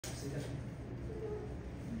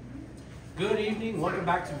Good evening. Welcome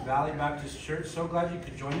back to Valley Baptist Church. So glad you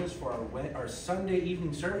could join us for our Sunday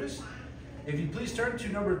evening service. If you please turn to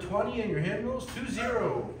number 20 in your hymnals, 20.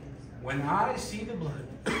 When I see the blood,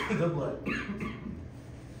 the blood.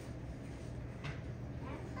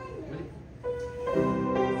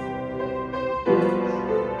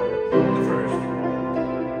 The first.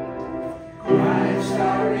 Christ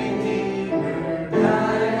our Redeemer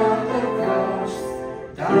died on the cross,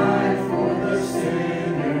 died for the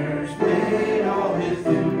sinners, paid all his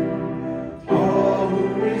due. All who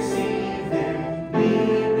receive him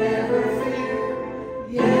need never fear.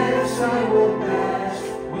 Yes, I will pass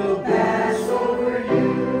over you.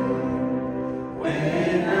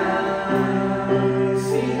 When I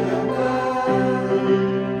see the blood,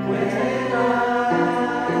 when I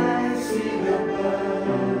see the blood,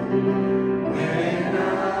 when I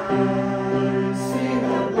see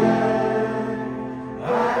the blood, I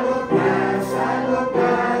will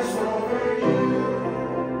pass over you.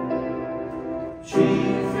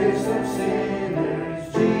 Chiefest of sinners,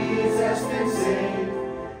 Jesus can save,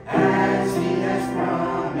 as he has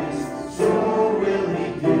promised, so will he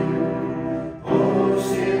do. Oh,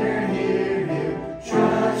 sinner, hear him,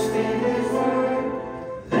 trust in his word,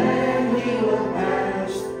 then he will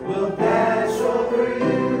pass over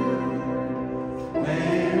you.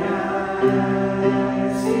 When I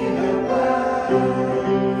see the blood,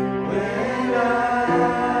 when I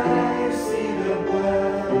see the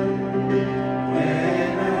blood,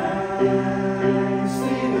 when I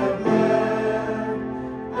see the blood,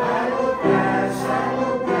 I will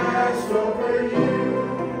pass over you.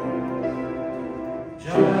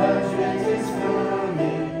 Judgment is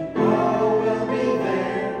coming, all will be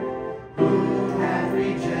there, who have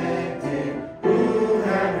rejected, who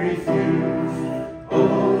have refused.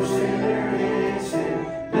 Oh, sinner, listen,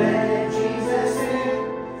 let Jesus in,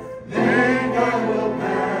 then God will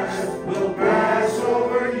pass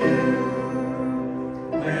over you.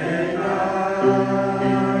 When I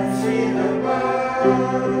see the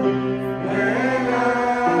blood, when I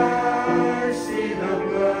see the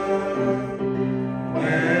blood,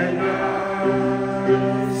 when I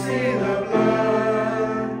see the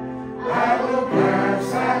blood, I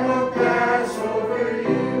will pass over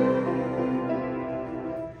you.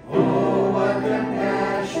 Oh, what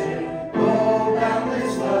compassion, oh,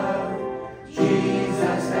 boundless love.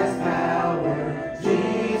 Jesus has power,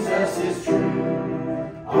 Jesus is true.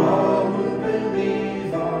 All who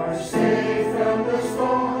believe are safe from the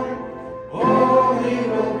storm. Oh, he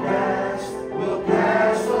will pass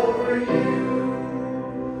over you.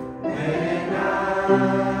 When I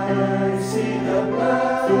see the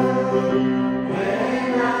blood,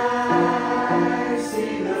 when I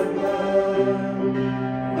see the blood,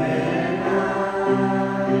 when I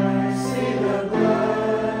see the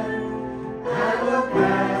blood, I will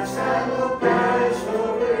pass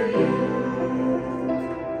over you.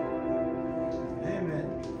 Amen.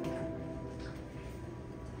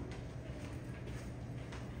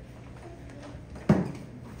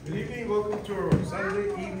 Good evening, welcome to our Sunday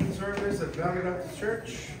evening service at Valley Baptist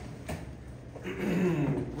Church.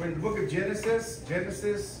 We're in the book of Genesis,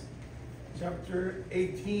 Genesis chapter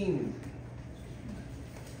 18.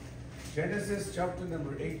 Genesis chapter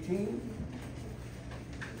number 18.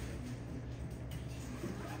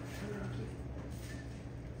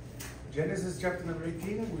 Genesis chapter number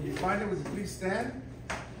 18. Will you find it? Would you please stand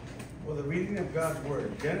for the reading of God's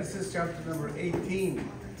word? Genesis chapter number 18.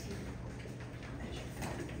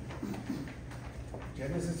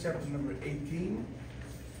 Genesis chapter number 18,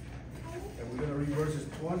 and we're going to read verses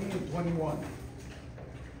 20 and 21.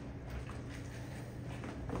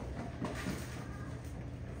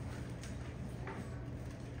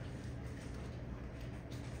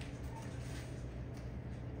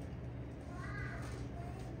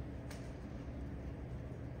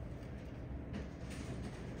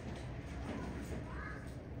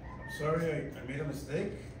 I'm sorry, I made a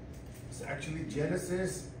mistake. It's actually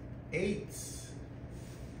Genesis 8.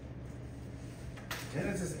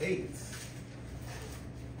 Genesis 8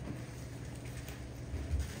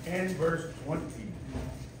 and verse 20.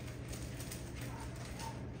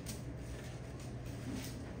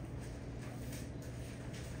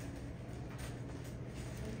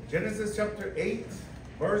 Genesis chapter 8,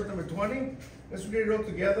 verse number 20. Let's read it all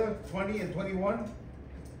together, 20 and 21.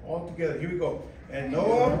 All together, here we go. And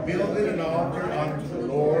Noah builded an altar unto the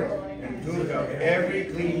Lord, and took of every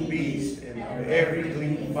clean beast, and of every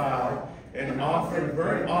clean fowl, and offered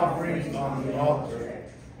burnt offerings on the altar.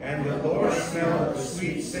 And the Lord smelled the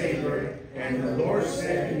sweet savor, and the Lord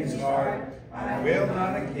said in his heart, I will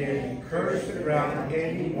not again curse the ground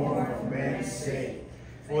any more for man's sake.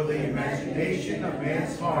 For the imagination of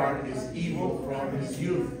man's heart is evil from his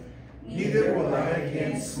youth. Neither will I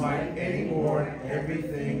again smite any more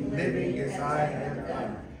everything living as I have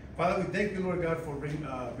done. Father, we thank you, Lord God, for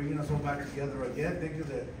bringing us all back together again. Thank you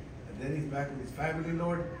that Denny's back with his family,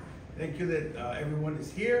 Lord. Thank you that everyone is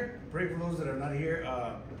here. Pray for those that are not here.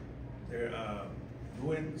 They're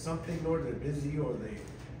doing something, Lord. They're busy or they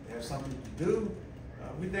have something to do.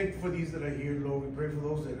 We thank you for these that are here, Lord. We pray for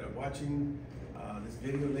those that are watching this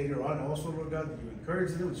video later on. Also, Lord God, that you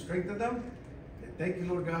encourage them and strengthen them. And thank you,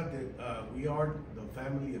 Lord God, that we are the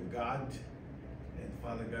family of God. And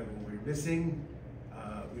Father God, when we're missing,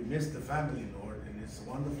 we miss the family, Lord. And it's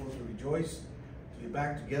wonderful to rejoice to be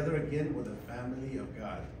back together again with the family of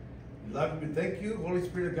God. We love you. Thank you. Holy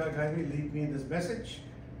Spirit of God, guide me, lead me in this message.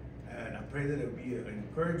 And I pray that it would be an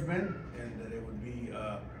encouragement and that it would be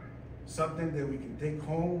something that we can take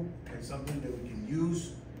home and something that we can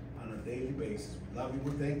use on a daily basis. We love you.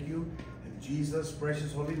 We thank you. In Jesus'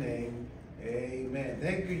 precious holy name, amen.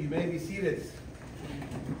 Thank you. You may be seated.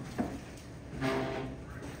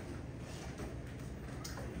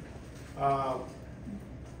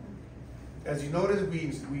 As you notice,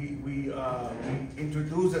 we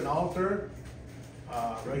introduced an altar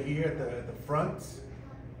right here at the front.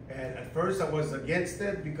 And at first I was against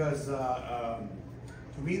it because to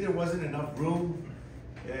me there wasn't enough room.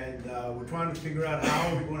 And we're trying to figure out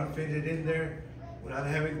how we're going to fit it in there without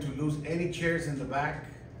having to lose any chairs in the back.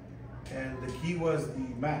 And the key was the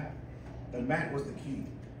mat. The mat was the key.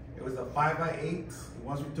 It was a 5x8.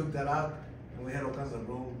 Once we took that out, and we had all kinds of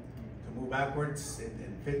room to move backwards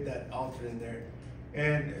and fit that altar in there.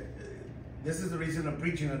 And this is the reason I'm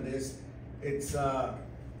preaching on this. It's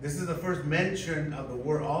this is the first mention of the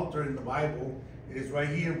word altar in the Bible. It is right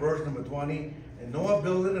here in verse number 20. And Noah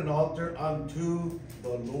builded an altar unto the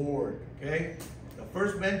Lord. Okay? The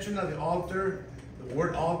first mention of the altar, the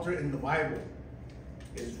word altar in the Bible,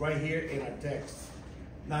 is right here in our text.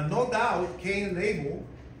 Now, no doubt, Cain and Abel,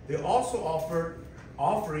 they also offered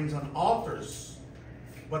offerings on altars.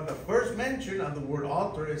 But the first mention of the word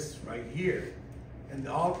altar is right here. And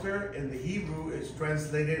the altar in the Hebrew is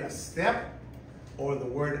translated a step or the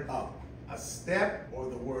word up. A step or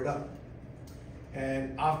the word up.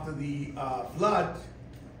 And after the flood,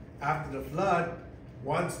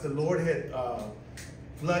 once the Lord had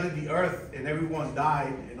flooded the earth and everyone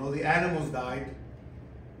died and all the animals died,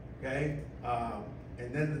 okay,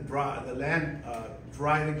 and then the land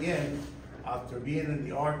dried again after being in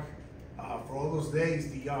the ark for all those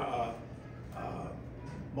days.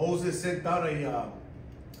 Moses sent out a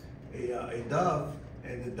dove,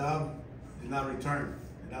 and the dove did not return,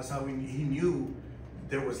 and that's how he knew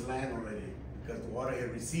there was land already, because the water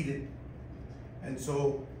had receded. And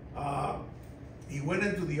so he went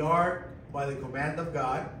into the ark by the command of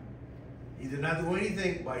God. He did not do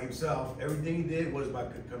anything by himself. Everything he did was by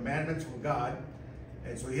commandments from God.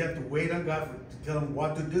 And so he had to wait on God to tell him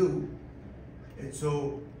what to do. And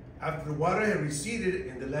so after the water had receded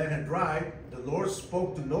and the land had dried, the Lord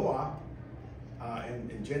spoke to Noah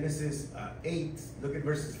in Genesis 8. Look at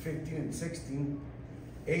verses 15 and 16.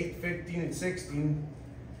 8, 15 and 16.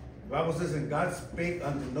 The Bible says, and God spake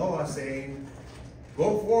unto Noah, saying,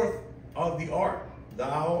 go forth of the ark,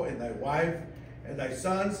 thou and thy wife, and thy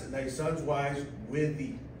sons wives with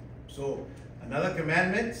thee. So another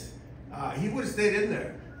commandment, he would have stayed in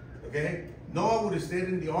there, okay? Noah would have stayed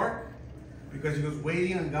in the ark because he was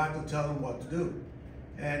waiting on God to tell him what to do.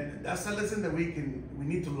 And that's a lesson that we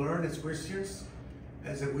need to learn as Christians,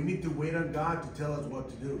 is that we need to wait on God to tell us what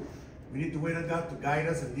to do. We need to wait on God to guide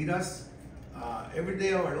us and lead us every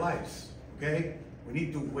day of our lives, okay? We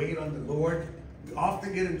need to wait on the Lord. We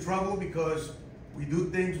often get in trouble because we do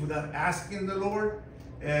things without asking the Lord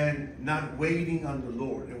and not waiting on the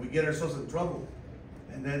Lord. And we get ourselves in trouble.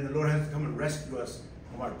 And then the Lord has to come and rescue us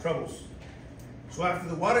from our troubles. So after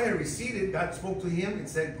the water had receded, God spoke to him and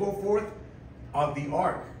said, go forth of the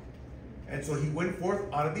ark. And so he went forth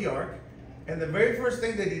out of the ark. And the very first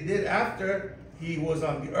thing that he did after he was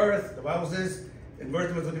on the earth, the Bible says in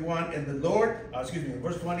verse 21, and the Lord, in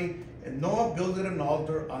verse 20, and Noah builded an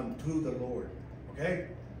altar unto the Lord. Okay?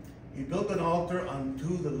 He built an altar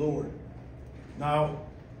unto the Lord. Now,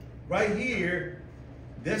 right here,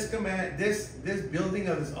 this command, this building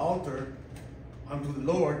of this altar unto the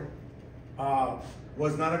Lord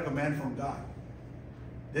was not a command from God.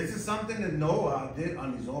 This is something that Noah did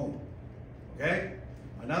on his own. Okay?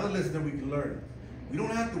 Another lesson that we can learn. We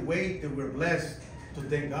don't have to wait till we're blessed to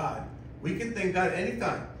thank God. We can thank God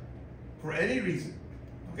anytime, for any reason.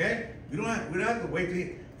 Okay? We don't have to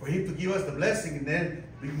wait for him to give us the blessing and then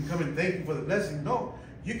we can come and thank him for the blessing. No.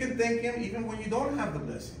 You can thank him even when you don't have the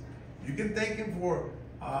blessing. You can thank him for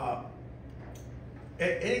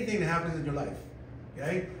anything that happens in your life,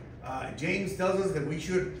 okay? James tells us that we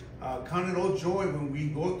should count it all joy when we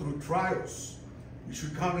go through trials. We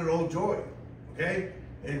should count it all joy, okay?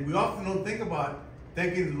 And we often don't think about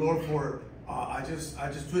thanking the Lord for, I just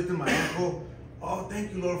twisted my ankle. Oh,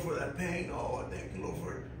 thank you, Lord, for that pain. Oh, thank you, Lord,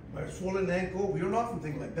 for my swollen ankle. We don't often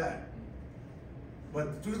think like that.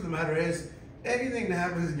 But the truth of the matter is, anything that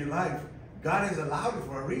happens in your life, God has allowed it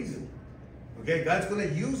for a reason. Okay, God's going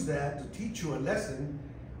to use that to teach you a lesson.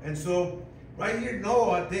 And so, right here,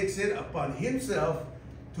 Noah takes it upon himself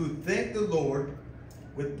to thank the Lord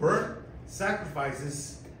with burnt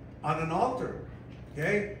sacrifices on an altar.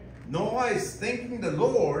 Okay, Noah is thanking the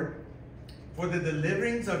Lord for the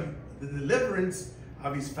deliverance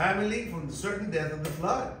of his family from the certain death of the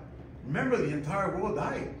flood. Remember, the entire world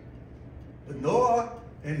died. But Noah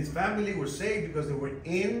and his family were saved because they were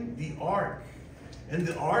in the ark. And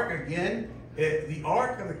the ark, again, the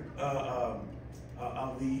ark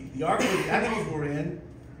of the ark where the animals were in,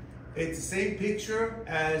 it's the same picture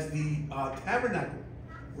as the tabernacle,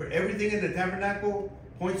 where everything in the tabernacle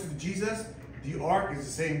points to Jesus. The ark is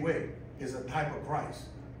the same way. It's a type of Christ.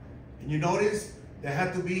 And you notice they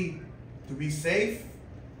had to be safe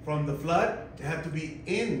from the flood. They had to be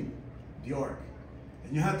in the ark.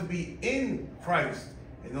 And you have to be in Christ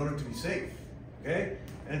in order to be safe. Okay?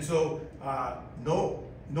 And so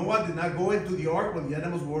Noah did not go into the ark when the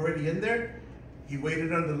animals were already in there. He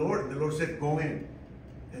waited on the Lord, and the Lord said, go in.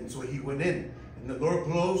 And so he went in. And the Lord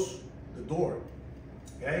closed the door.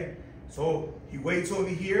 Okay? So he waits over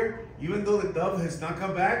here. Even though the dove has not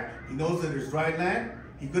come back, he knows that there's dry land.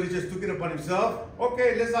 He could have just took it upon himself.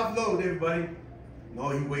 Okay, let's offload, everybody. No,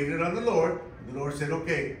 he waited on the Lord. The Lord said,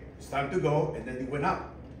 okay, it's time to go. And then he went out.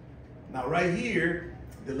 Now, right here,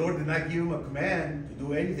 the Lord did not give him a command to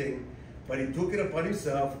do anything, but he took it upon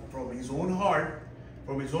himself from his own heart,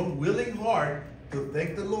 from his own willing heart, to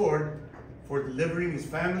thank the Lord for delivering his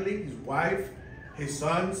family, his wife, his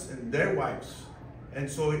sons, and their wives. And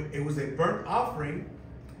so it was a burnt offering,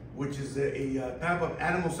 which is a type of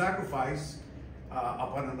animal sacrifice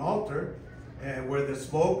upon an altar, and where the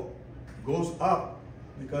smoke goes up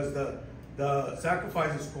because the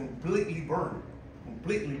sacrifice is completely burned.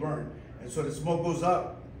 And so the smoke goes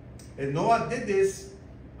up. And Noah did this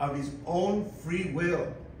of his own free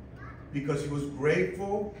will because he was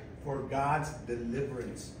grateful for God's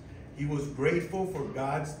deliverance. He was grateful for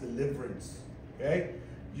God's deliverance. Okay?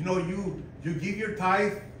 You know, you give your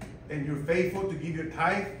tithe and you're faithful to give your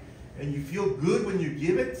tithe and you feel good when you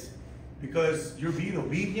give it because you're being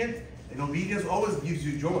obedient, and obedience always gives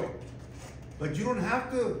you joy. But you don't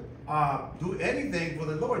have to do anything for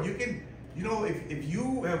the Lord. You can, you know, if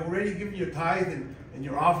you have already given your tithe and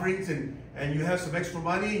your offerings and you have some extra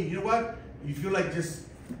money, and you know what? You feel like just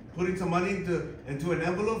putting some money into an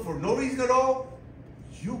envelope for no reason at all,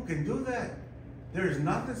 you can do that. There is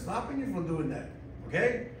nothing stopping you from doing that.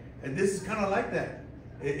 Okay? And this is kind of like that.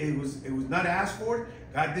 It was not asked for.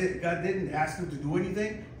 God didn't ask him to do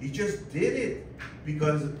anything. He just did it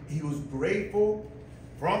because he was grateful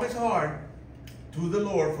from his heart to the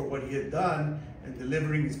Lord for what he had done in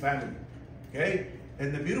delivering his family. Okay?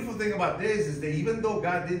 And the beautiful thing about this is that even though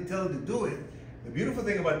God didn't tell him to do it, the beautiful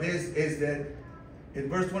thing about this is that in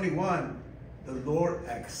verse 21, the Lord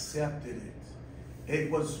accepted it.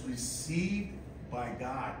 It was received by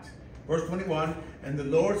God. Verse 21, and the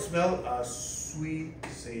Lord smelled a sweet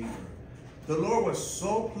savor. The Lord was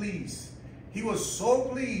so pleased. He was so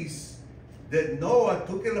pleased that Noah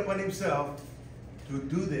took it upon himself to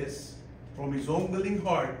do this from his own willing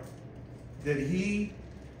heart, that he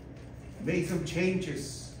made some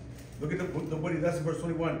changes. Look at what he does in verse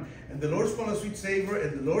 21. And the Lord smelled a sweet savor,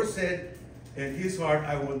 and the Lord said in his heart,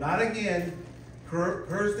 I will not again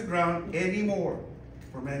curse the ground anymore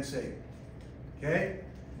for man's sake. Okay?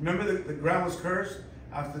 Remember the ground was cursed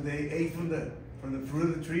after they ate from the fruit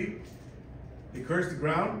of the tree? They cursed the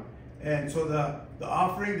ground. And so the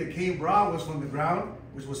offering that Cain brought was from the ground,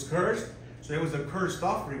 which was cursed. So it was a cursed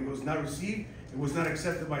offering. It was not received. It was not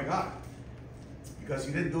accepted by God because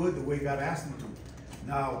he didn't do it the way God asked him to.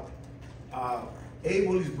 Now,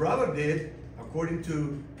 Abel, his brother, did according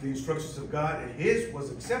to the instructions of God, and his was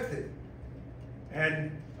accepted.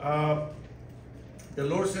 And the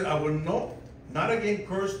Lord said, I will not again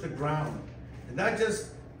curse the ground. And that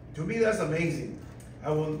just, to me, that's amazing. I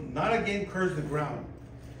will not again curse the ground.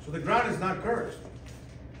 So the ground is not cursed.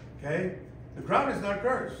 Okay? The ground is not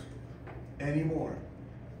cursed anymore.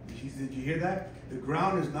 Did you hear that? The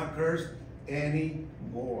ground is not cursed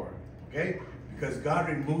anymore. Okay? Because God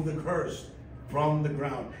removed the curse from the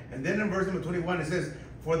ground. And then in verse number 21 it says,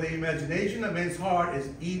 for the imagination of man's heart is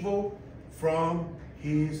evil from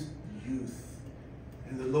his youth.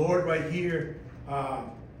 And the Lord right here,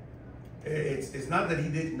 it's not that he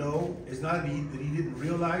didn't know, it's not that he didn't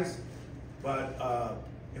realize, but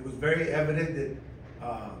it was very evident that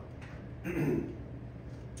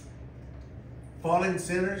fallen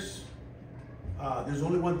sinners, there's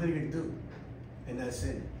only one thing you can do, and that's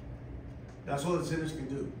sin. That's all the sinners can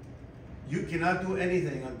do. You cannot do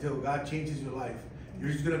anything until God changes your life.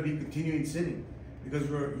 You're just going to be continuing sinning because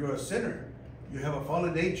you're a sinner. You have a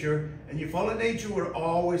fallen nature, and your fallen nature will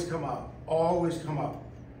always come out, always come out.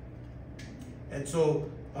 And so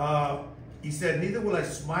he said, neither will I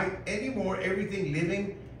smite any more everything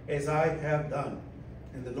living as I have done.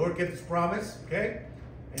 And the Lord kept his promise, okay?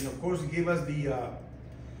 And of course, he gave us the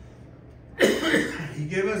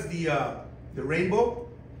the rainbow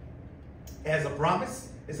as a promise,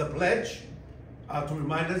 as a pledge to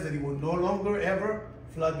remind us that he will no longer ever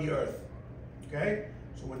flood the earth. Okay?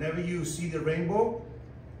 So whenever you see the rainbow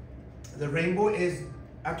is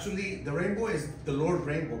actually, the rainbow is the Lord's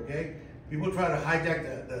rainbow, okay? People try to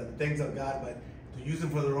hijack the things of God, but to use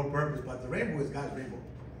them for their own purpose, but the rainbow is God's rainbow,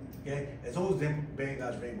 okay? It's always been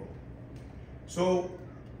God's rainbow. So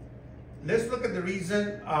let's look at the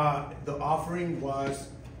reason the offering was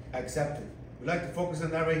accepted. We'd like to focus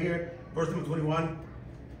on that right here, verse number 21.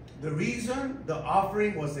 The reason the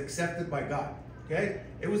offering was accepted by God, okay?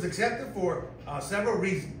 It was accepted for several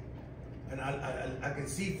reasons. And I can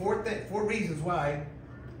see four reasons why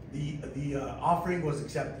the offering was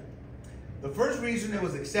accepted. The first reason it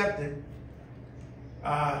was accepted,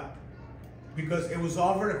 because it was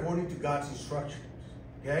offered according to God's instructions,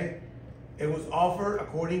 okay? It was offered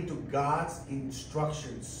according to God's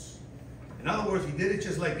instructions. In other words, he did it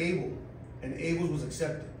just like Abel, and Abel's was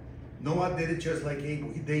accepted. Noah did it just like Abel.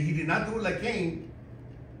 He did not do it like Cain.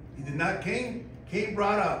 He did not. Cain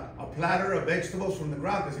brought a platter of vegetables from the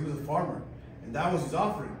ground because he was a farmer, and that was his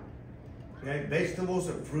offering. Okay, vegetables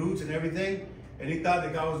and fruits and everything, and he thought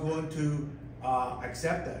that God was going to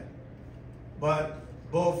accept that. But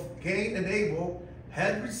both Cain and Abel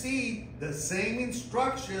had received the same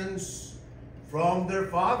instructions from their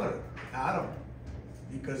father, Adam,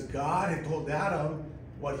 because God had told Adam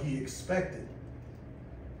what he expected.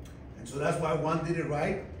 And so that's why one did it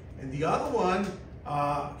right. And the other one,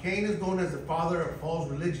 Cain is known as the father of false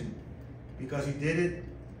religion, because he did it.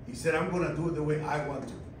 He said, I'm going to do it the way I want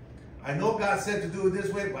to. I know God said to do it this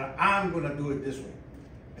way, but I'm going to do it this way.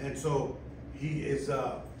 And so he is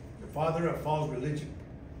the father of false religion.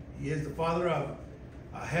 He is the father of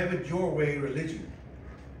have it your way religion.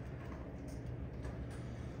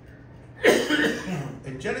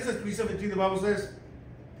 In Genesis 3:17, the Bible says,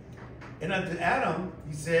 and unto Adam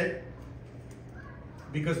he said,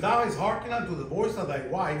 because thou hast hearkened unto the voice of thy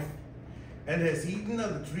wife, and hast eaten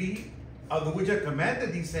of the tree of the which I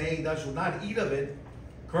commanded thee, saying, thou shalt not eat of it,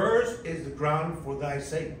 cursed is the ground for thy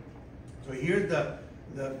sake. So here's the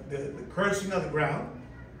cursing of the ground.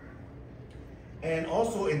 And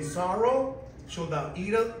also in sorrow shalt thou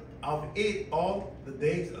eat of it all the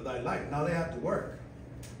days of thy life. Now they have to work.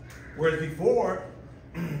 Whereas before,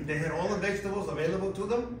 they had all the vegetables available to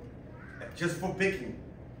them just for picking.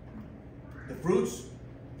 The fruits,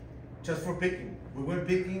 just for picking. We went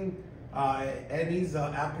picking Annie's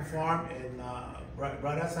apple farm in,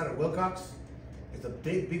 right outside of Wilcox. It's a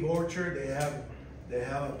big orchard. They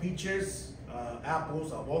have peaches,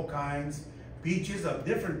 apples of all kinds, peaches of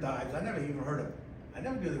different types. I never even heard of. I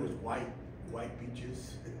never knew there was white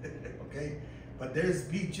peaches. Okay, but there's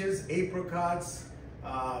peaches, apricots.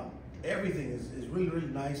 Everything is really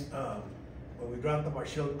nice. When we dropped up our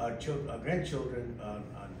grandchildren on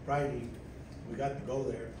Friday, we got to go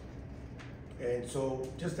there. And so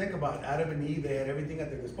just think about Adam and Eve, they had everything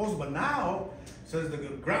at their disposal. But now, since the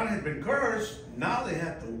ground had been cursed, now they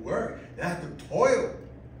had to work. They had to toil.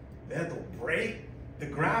 They had to break the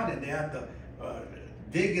ground, and they had to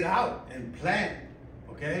dig it out and plant,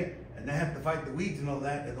 okay? And they had to fight the weeds and all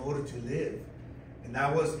that in order to live. And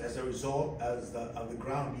that was as a result of the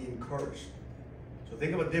ground being cursed. So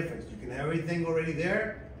think of a difference. You can have everything already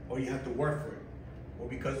there, or you have to work for it. Well,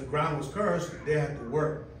 because the ground was cursed, they had to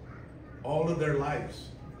work all of their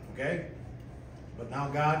lives, okay? But now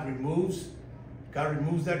God removes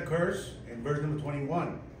that curse in verse number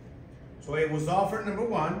 21. So it was offered, number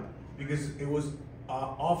one, because it was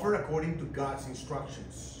offered according to God's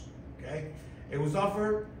instructions, okay? It was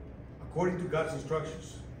offered according to God's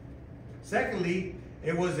instructions. Secondly,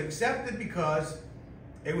 it was accepted because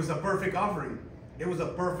it was a perfect offering. It was a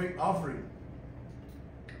perfect offering,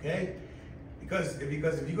 okay? Because if you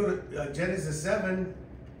go to Genesis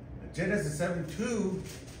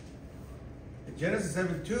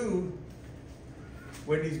 7:2,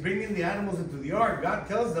 when he's bringing the animals into the ark, God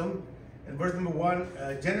tells them in verse number 1,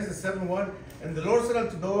 Genesis 7:1, and the Lord said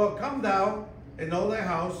unto Noah, come down and all thy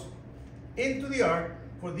house into the ark,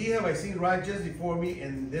 for thee have I seen righteous before me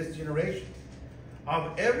in this generation.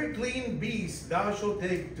 Of every clean beast thou shalt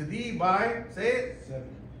take to thee by, say it,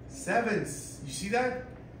 sevens. You see that?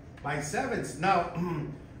 By sevens. Now,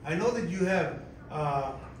 I know that you have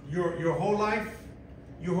your whole life,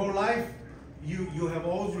 you have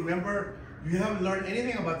always remember, you haven't learned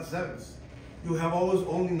anything about the sevens. You have always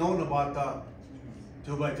only known about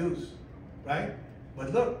 2 by 2s, right?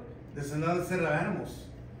 But look, there's another set of animals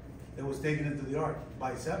that was taken into the ark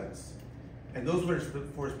by sevens. And those were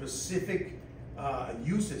for specific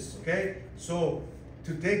uses, okay? So,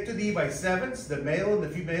 to take to thee by sevens, the male and the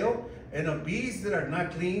female, and of beasts that are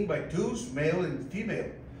not clean by 2s, male and female.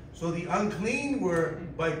 So the unclean were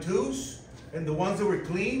by 2s, and the ones that were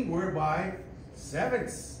clean were by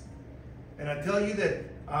 7s. And I tell you that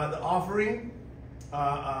the offering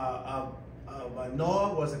of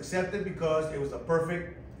Noah was accepted because it was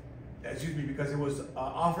because it was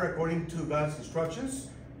offered according to God's instructions,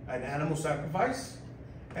 an animal sacrifice.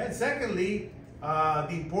 And secondly, the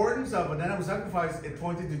importance of an animal sacrifice, it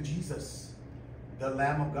pointed to Jesus, the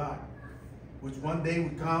Lamb of God, which one day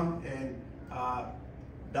would come and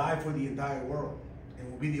die for the entire world. And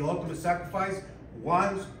will be the ultimate sacrifice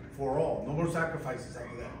once for all. No more sacrifices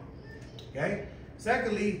after that. Okay?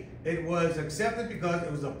 Secondly, it was accepted because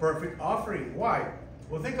it was a perfect offering. Why?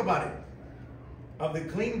 Well, think about it. Of the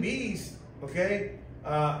clean beast, okay,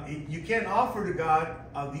 you can't offer to God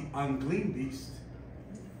of the unclean beast.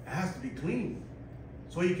 It has to be clean.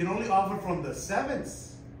 So you can only offer from the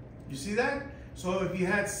sevens. You see that? So if you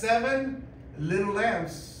had 7 little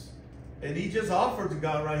lambs, and he just offered to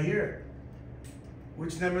God right here,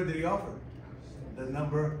 which number did he offer? The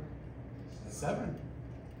number 7.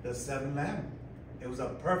 The 7 lamb. It was a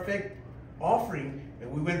perfect offering.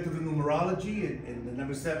 And we went through the numerology, and the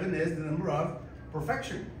number 7 is the number of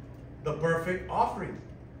perfection. The perfect offering.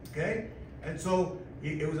 Okay? And so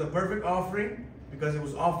it was a perfect offering because it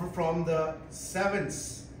was offered from the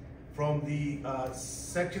sevens, from the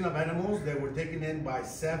section of animals that were taken in by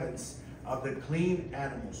sevens of the clean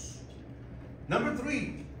animals. Number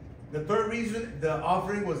 3, the third reason the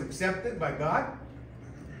offering was accepted by God.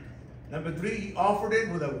 Number 3, he offered it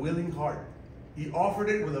with a willing heart. He offered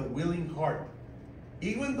it with a willing heart.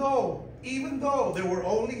 Even though there were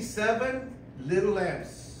only 7 little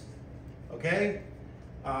lambs, okay?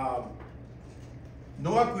 Noah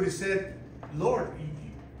could have said, Lord,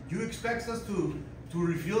 you expect us to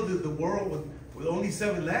refill the world with only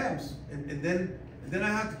 7 lambs, and then I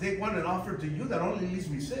have to take one and offer to you that only leaves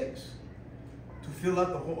me 6 to fill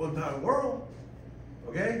out the whole entire world,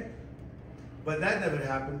 okay? But that never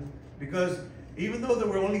happened, because even though there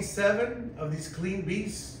were only 7 of these clean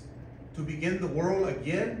beasts to begin the world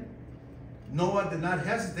again, Noah did not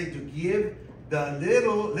hesitate to give the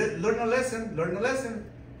little, learn a lesson.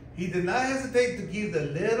 He did not hesitate to give the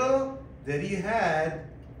little that he had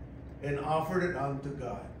and offered it unto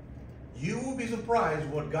God. You will be surprised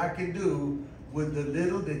what God can do with the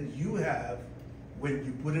little that you have when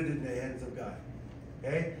you put it in the hands of God.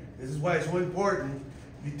 Okay? This is why it's so important.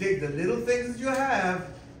 You take the little things that you have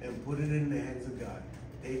and put it in the hands of God.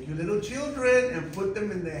 Take your little children and put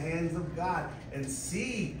them in the hands of God and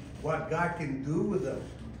see what God can do with them.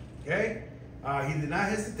 Okay? He did not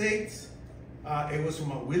hesitate. It was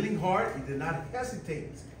from a willing heart. He did not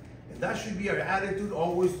hesitate. And that should be our attitude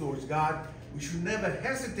always towards God. We should never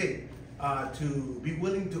hesitate to be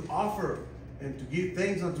willing to offer and to give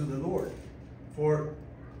things unto the Lord. For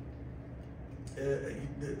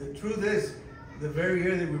the truth is, the very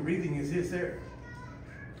air that we're breathing is His air.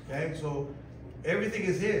 Okay, so everything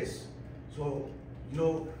is His. So, you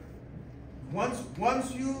know,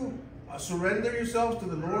 once you surrender yourself to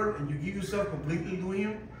the Lord and you give yourself completely to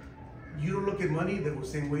Him, you don't look at money the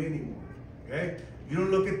same way anymore. Okay, you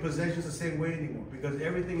don't look at possessions the same way anymore, because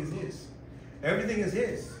everything is His. Everything is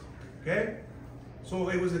His. Okay, so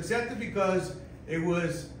it was accepted because it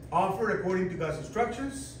was offered according to God's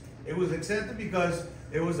instructions. It was accepted because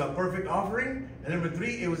it was a perfect offering. And number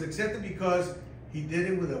 3, it was accepted because He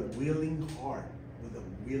did it with a willing heart. With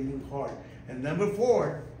a willing heart. And number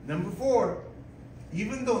four,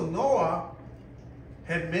 even though Noah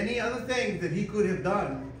had many other things that he could have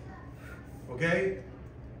done, okay,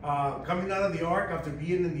 coming out of the ark after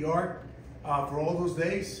being in the ark for all those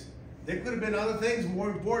days, there could have been other things more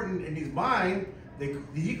important in his mind that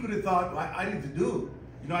he could have thought, I need to do.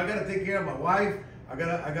 You know, I got to take care of my wife. I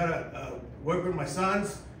gotta work with my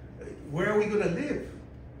sons. Where are we gonna live?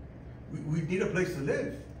 We need a place to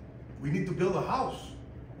live. We need to build a house.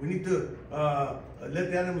 We need to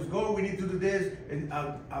let the animals go. We need to do this. And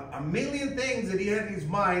a million things that he had in his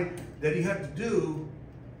mind that he had to do,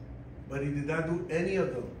 but he did not do any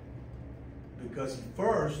of them because he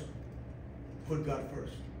first put God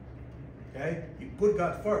first. Okay? He put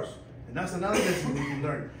God first. And that's another lesson we can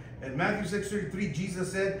learn. In Matthew 6:33,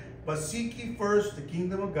 Jesus said, "But seek ye first the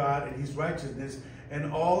kingdom of God and his righteousness,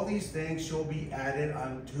 and all these things shall be added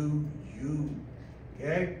unto you."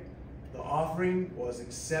 Okay? The offering was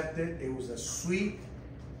accepted. It was a sweet,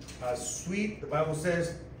 the Bible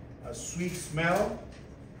says, a sweet smell,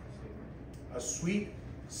 a sweet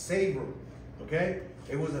savor. Okay?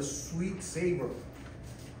 It was a sweet savor.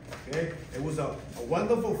 Okay? It was a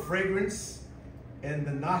wonderful fragrance in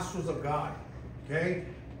the nostrils of God. Okay?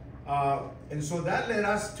 And so that led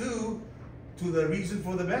us to the reason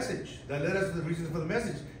for the message. That led us to the reason for the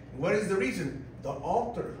message. What is the reason? The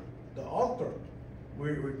altar. The altar.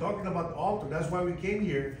 We're talking about the altar. That's why we came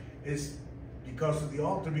here, is because of the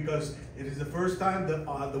altar, because it is the first time that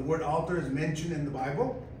the word altar is mentioned in the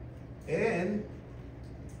Bible, and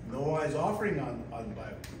Noah is offering on the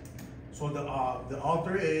Bible. So the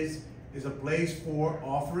altar is a place for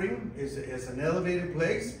offering. It's an elevated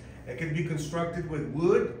place. It can be constructed with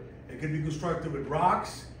wood. It can be constructed with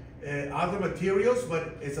rocks, other materials,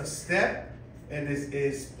 but it's a step and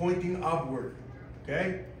is pointing upward.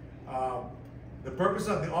 Okay. The purpose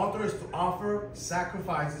of the altar is to offer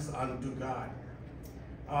sacrifices unto God.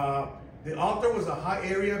 The altar was a high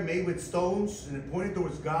area made with stones and it pointed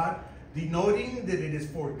towards God, denoting that it is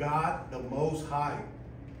for God the Most High.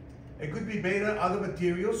 It could be made of other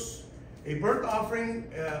materials. A burnt offering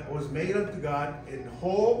was made unto God in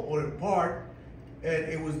whole or in part, and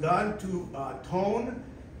it was done to atone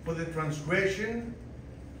for the transgression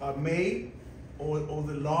made or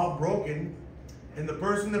the law broken. And the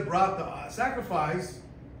person that brought the sacrifice,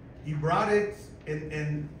 he brought it,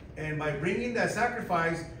 and by bringing that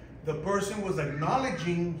sacrifice, the person was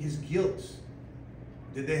acknowledging his guilt,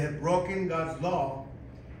 that they had broken God's law,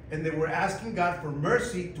 and they were asking God for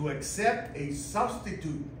mercy to accept a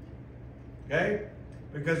substitute. Okay?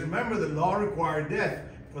 Because remember, the law required death,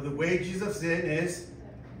 for the wages of sin is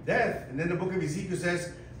death. And then the book of Ezekiel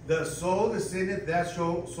says, "The soul that sinneth, that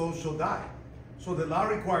soul shall die." So the law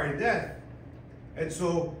required death. And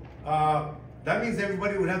so that means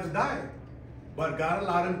everybody would have to die. But God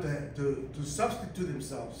allowed them to substitute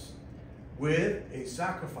themselves with a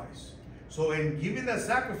sacrifice. So in giving that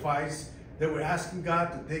sacrifice, they were asking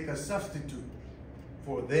God to take a substitute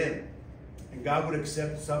for them. And God would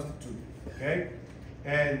accept the substitute. Okay?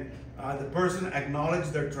 And the person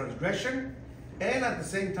acknowledged their transgression, and at the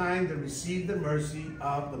same time, they received the mercy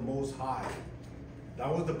of the Most High. That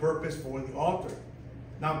was the purpose for the altar.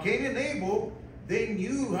 Now, Cain and Abel, they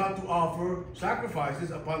knew how to offer sacrifices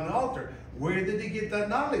upon the altar. Where did they get that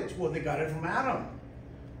knowledge? Well, they got it from Adam.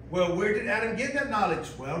 Well, where did Adam get that knowledge?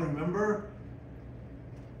 Well, remember,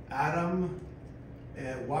 Adam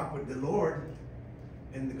walked with the Lord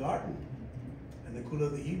in the garden in the cool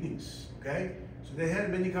of the evenings. Okay? So they had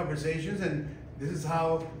many conversations, and this is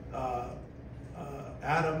how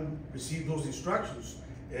Adam received those instructions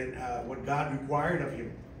and what God required of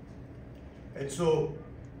him. And so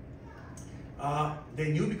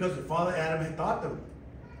they knew because the father Adam had taught them.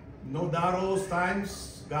 No doubt all those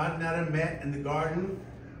times God and Adam met in the garden,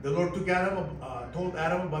 the Lord told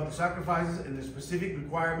Adam about the sacrifices and the specific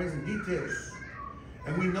requirements and details.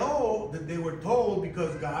 And we know that they were told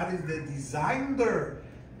because God is the designer.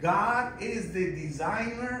 God is the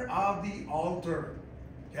designer of the altar.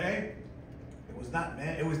 Okay? It was not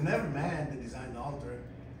man. It was never man that designed the altar.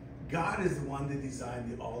 God is the one that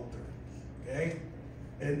designed the altar. Okay?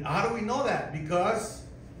 And how do we know that? Because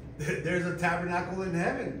there's a tabernacle in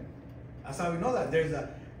heaven. That's how we know that. There's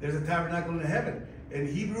a tabernacle in heaven. In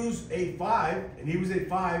Hebrews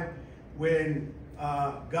 8:5, when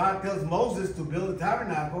God tells Moses to build a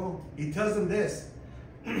tabernacle, he tells him this.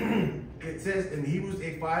 It says in Hebrews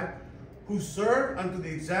 8:5, "Who served unto the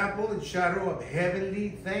example and shadow of heavenly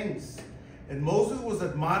things." And Moses was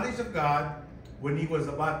admonished of God when he was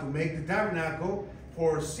about to make the tabernacle.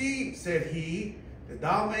 "For see," said he, "that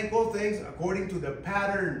thou make all things according to the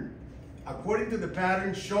pattern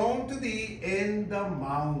shown to thee in the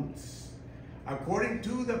mounts." According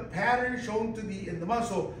to the pattern shown to thee in the mounts.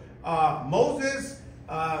 So Moses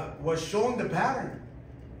was shown the pattern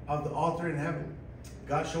of the altar in heaven.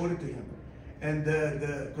 God showed it to him. And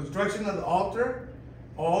the construction of the altar,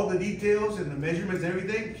 all the details and the measurements and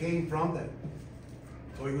everything came from that.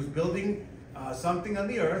 So he was building something on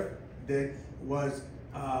the earth that was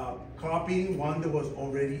copying one that was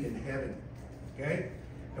already in heaven. Okay?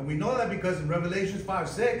 And we know that because in Revelation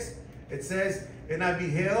 5:6, it says, And I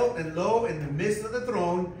beheld, and lo, in the midst of the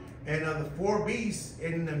throne, and of the four beasts,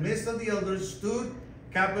 in the midst of the elders, stood,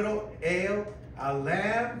 capital A, a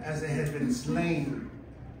lamb as it has been slain.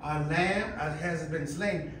 A lamb as has been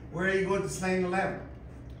slain. Where are you going to slay the lamb?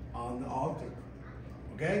 On the altar.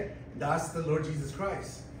 Okay? That's the Lord Jesus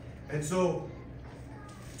Christ. And so,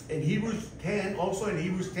 in Hebrews 10, also in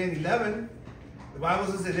Hebrews 10:11, the Bible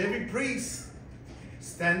says that every priest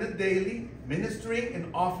standeth daily, ministering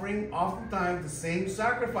and offering oftentimes the same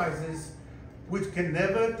sacrifices, which can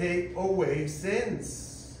never take away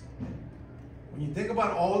sins. When you think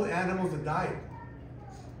about all the animals that died,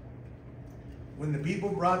 when the people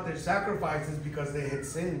brought their sacrifices because they had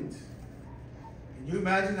sinned, can you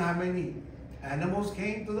imagine how many animals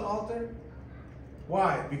came to the altar?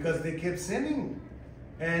 Why? Because they kept sinning.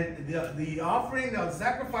 And the offering, the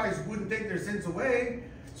sacrifice wouldn't take their sins away,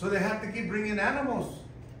 so they had to keep bringing animals.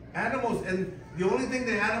 And the only thing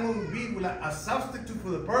the animal would be was a substitute for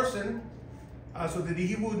the person, so that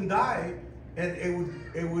he wouldn't die, and it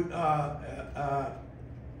would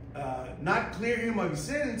not clear him of his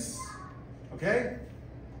sins. Okay?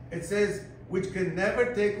 It says, which can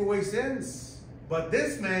never take away sins. But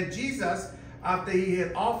this man, Jesus, after he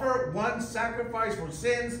had offered one sacrifice for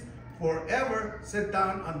sins forever, sat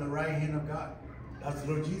down on the right hand of God. That's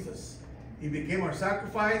the Lord Jesus. He became our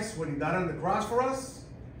sacrifice when he died on the cross for us.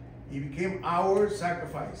 He became our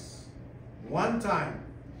sacrifice. One time,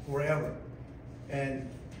 forever. And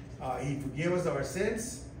he forgave us of our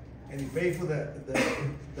sins, and he paid for the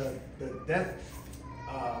death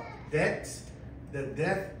debt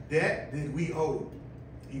that we owed.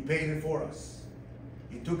 He paid it for us.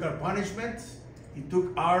 He took our punishment. He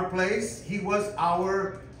took our place. He was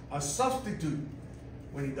our substitute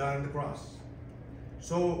when he died on the cross.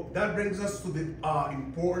 So that brings us to the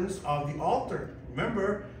importance of the altar.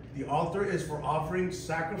 Remember, the altar is for offering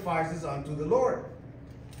sacrifices unto the Lord.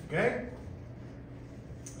 Okay?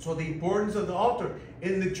 So the importance of the altar.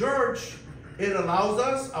 In the church, it allows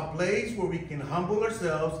us a place where we can humble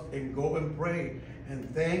ourselves and go and pray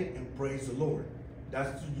and thank and praise the Lord.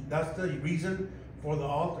 That's the reason for the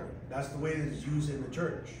altar. That's the way that it's used in the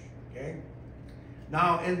church. Okay.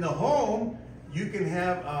 Now in the home, you can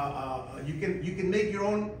have you can make your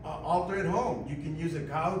own altar at home. You can use a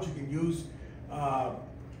couch. You can use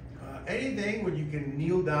anything where you can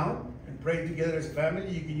kneel down and pray together as a family.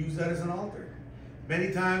 You can use that as an altar.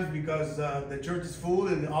 Many times, because the church is full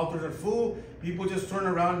and the altars are full, people just turn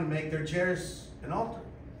around and make their chairs an altar.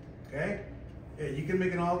 Okay? You can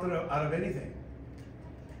make an altar out of anything.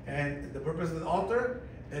 And the purpose of the altar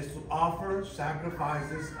is to offer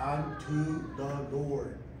sacrifices unto the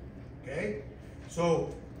Lord. Okay?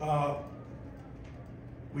 So,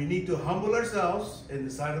 we need to humble ourselves in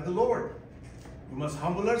the sight of the Lord. We must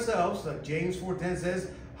humble ourselves, like James 4:10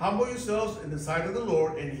 says, humble yourselves in the sight of the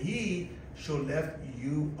Lord, and he shall lift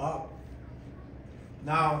you up.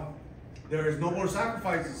 Now, there is no more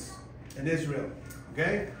sacrifices in Israel.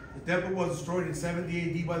 Okay? The temple was destroyed in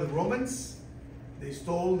 70 AD by the Romans. They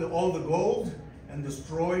stole all the gold and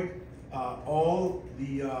destroyed all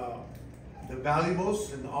the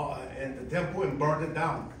valuables and the temple and burned it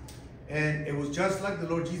down. And it was just like the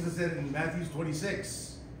Lord Jesus said in Matthew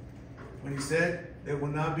 26, when he said, there will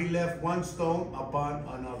not be left one stone upon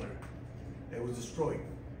another. It was destroyed.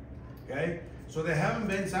 Okay? So there haven't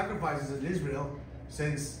been sacrifices in Israel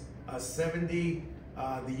since the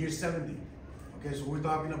year 70. Okay, so we're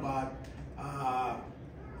talking about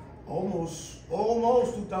almost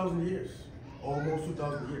 2,000 years. Almost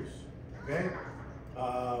 2,000 years. Okay?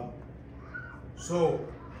 So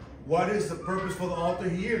what is the purpose for the altar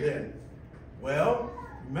here then? Well,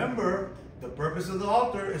 remember, the purpose of the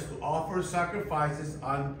altar is to offer sacrifices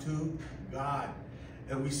unto God.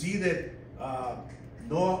 And we see that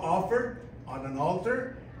Noah offered on an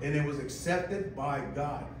altar, and it was accepted by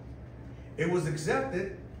God. It was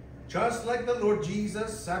accepted just like the Lord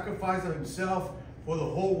Jesus' sacrifice of himself for the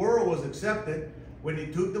whole world was accepted when he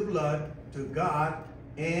took the blood to God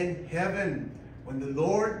in heaven. When the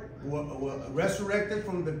Lord resurrected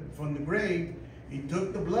from the grave, he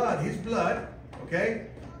took the blood, his blood, okay,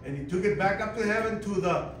 and he took it back up to heaven, to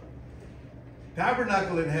the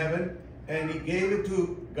tabernacle in heaven, and he gave it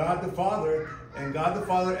to God the Father, and God the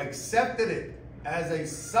Father accepted it as a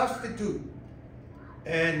substitute.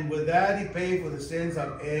 And with that, he paid for the sins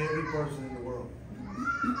of every person in the world.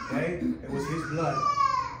 Okay? It was his blood.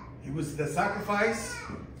 He was the sacrifice,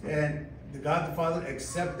 and God the Father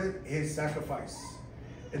accepted his sacrifice.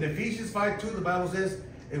 In Ephesians 5:2, the Bible says,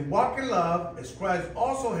 and walk in love, as Christ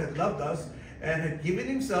also had loved us, and had given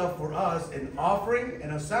himself for us an offering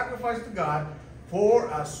and a sacrifice to God for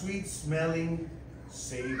a sweet-smelling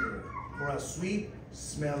savor. for a sweet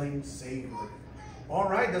smelling savor. All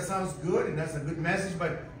right, that sounds good, and that's a good message,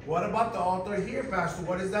 but what about the altar here, Pastor?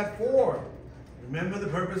 What is that for? Remember, the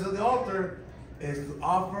purpose of the altar is to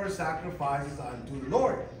offer sacrifices unto the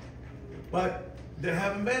Lord. But there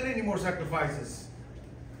haven't been any more sacrifices.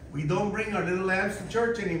 We don't bring our little lambs to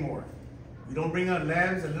church anymore. We don't bring our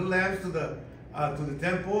lambs, the little lambs to the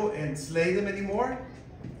temple and slay them anymore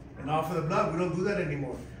and offer the blood. We don't do that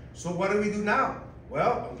anymore. So what do we do now?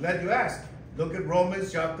 Well, I'm glad you asked. Look at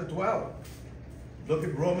Romans chapter 12. Look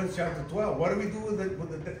at Romans chapter 12. What do we do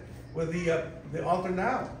with the altar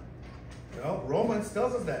now? Well, Romans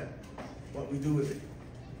tells us that, what we do with it.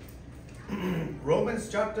 Romans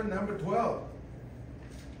chapter number 12.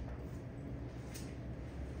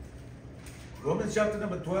 Romans chapter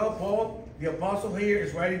number 12, Paul, the apostle here,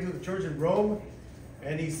 is writing to the church in Rome,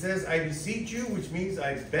 and he says, I beseech you, which means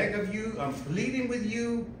I beg of you, I'm pleading with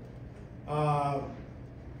you.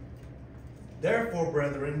 Therefore,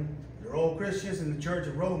 brethren, they're all Christians in the church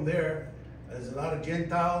of Rome there. There's a lot of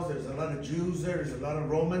Gentiles, there's a lot of Jews there, there's a lot of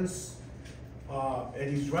Romans.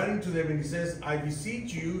 And he's writing to them and he says, I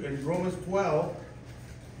beseech you, in Romans 12,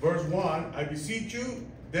 verse 1, I beseech you,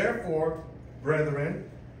 therefore, brethren,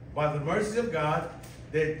 by the mercies of God,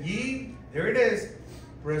 that ye, there it is,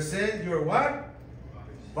 present your what?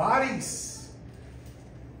 Bodies.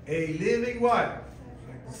 A living what?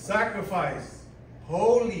 Sacrifice.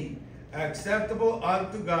 Holy, acceptable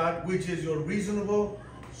unto God, which is your reasonable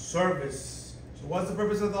service. So what's the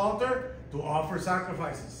purpose of the altar? To offer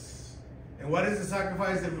sacrifices. And what is the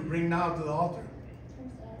sacrifice that we bring now to the altar?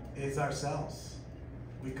 It's ourselves.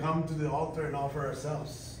 We come to the altar and offer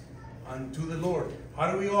ourselves unto the Lord.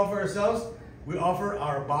 How do we offer ourselves? We offer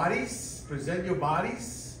our bodies, present your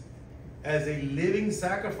bodies as a living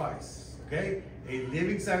sacrifice, okay? A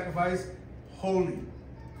living sacrifice, holy.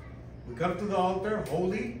 We come to the altar,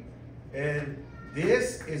 holy, and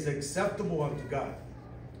this is acceptable unto God.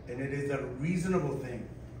 And it is a reasonable thing.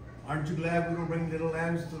 Aren't you glad we don't bring little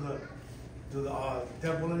lambs to the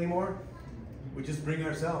temple anymore? We just bring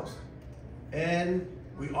ourselves. And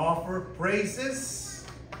we offer praises.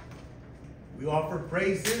 We offer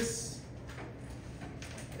praises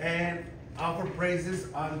and offer praises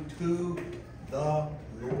unto the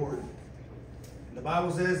Lord. And the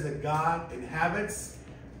Bible says that God inhabits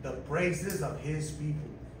the praises of his people.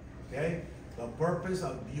 Okay? The purpose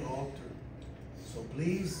of the altar. So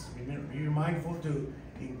please be mindful to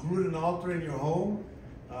include an altar in your home.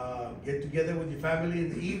 Get together with your family in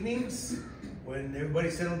the evenings. When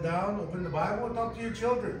everybody settled down, open the Bible and talk to your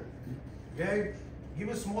children. Okay? Give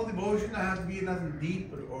a small devotion. It doesn't have to be nothing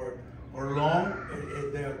deep or long.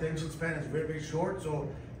 Their attention span is very, very short, so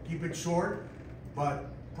keep it short. But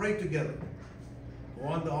pray together. Go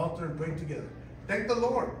on the altar and pray together. Thank the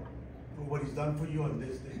Lord for what he's done for you on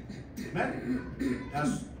this day. Amen?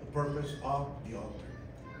 That's the purpose of the altar.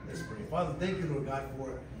 Let's pray. Father, thank you, Lord God,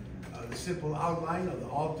 for the simple outline of the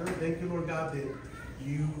altar. Thank you, Lord God, that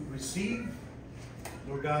you received.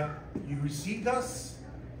 Lord God, you received us.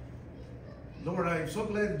 Lord, I am so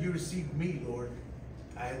glad that you received me, Lord.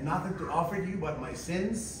 I had nothing to offer you but my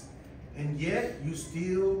sins, and yet you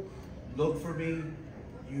still looked for me,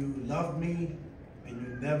 you loved me, and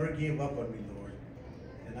you never gave up on me, Lord.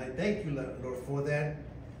 And I thank you, Lord, for that.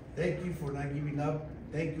 Thank you for not giving up.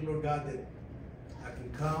 Thank you, Lord God, that I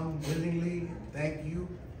can come willingly and thank you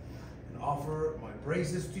and offer my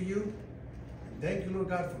praises to you. And thank you, Lord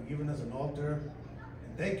God, for giving us an altar.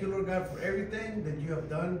 And thank you, Lord God, for everything that you have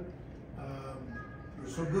done. You're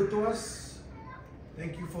so good to us.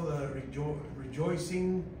 Thank you for the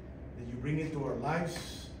rejoicing that you bring into our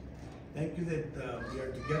lives. Thank you that we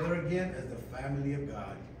are together again as the family of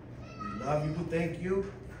God. We love you. Thank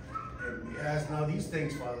you. And we ask now these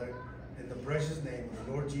things, Father, in the precious name of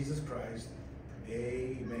the Lord Jesus Christ.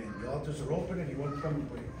 Amen. The altars are open and you want to come and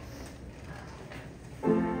pray.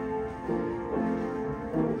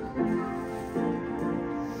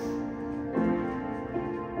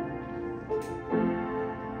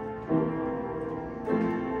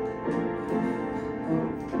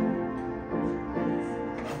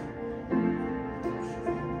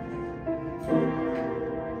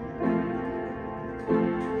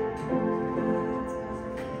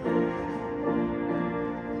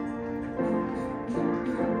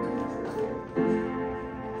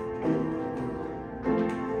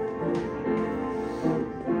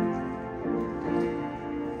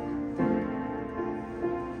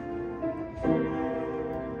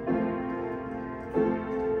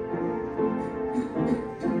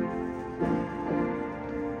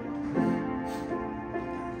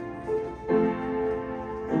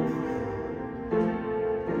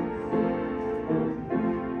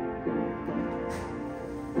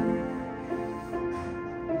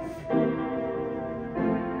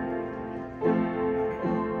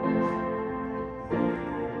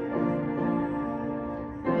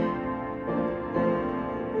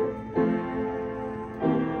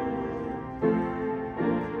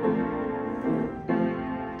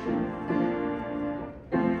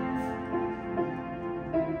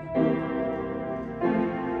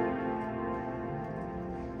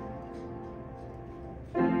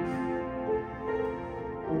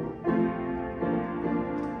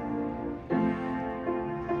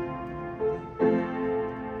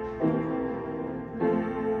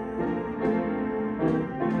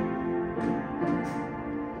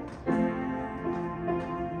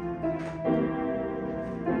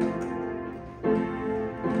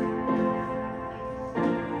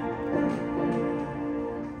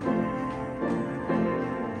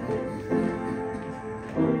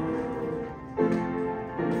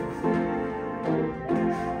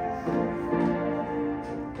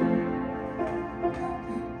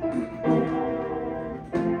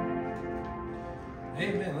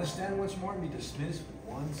 Amen. Let's stand once more and be dismissed with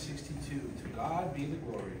 162. To God be the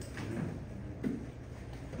glory.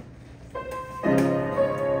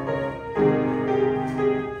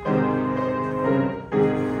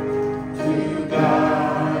 To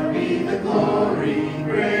God be the glory,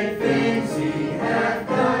 great things He hath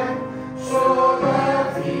done. So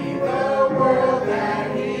loved He the world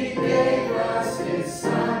that He gave us His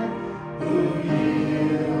Son, who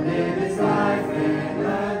yielded His life and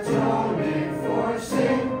atonement for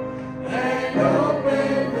sin, and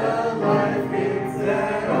opened the life gift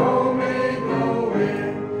that all may go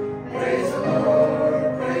in. Praise the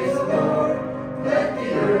Lord, praise the Lord, let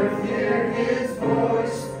the earth hear His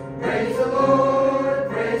voice. Praise the Lord,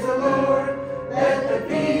 let the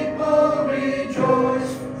people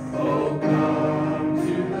rejoice. Oh, come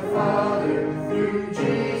to the Father through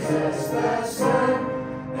Jesus the Son,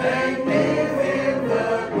 and give Him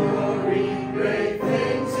the glory, great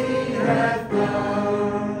things He hath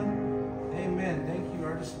done. Amen. Thank you. You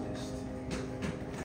are dismissed.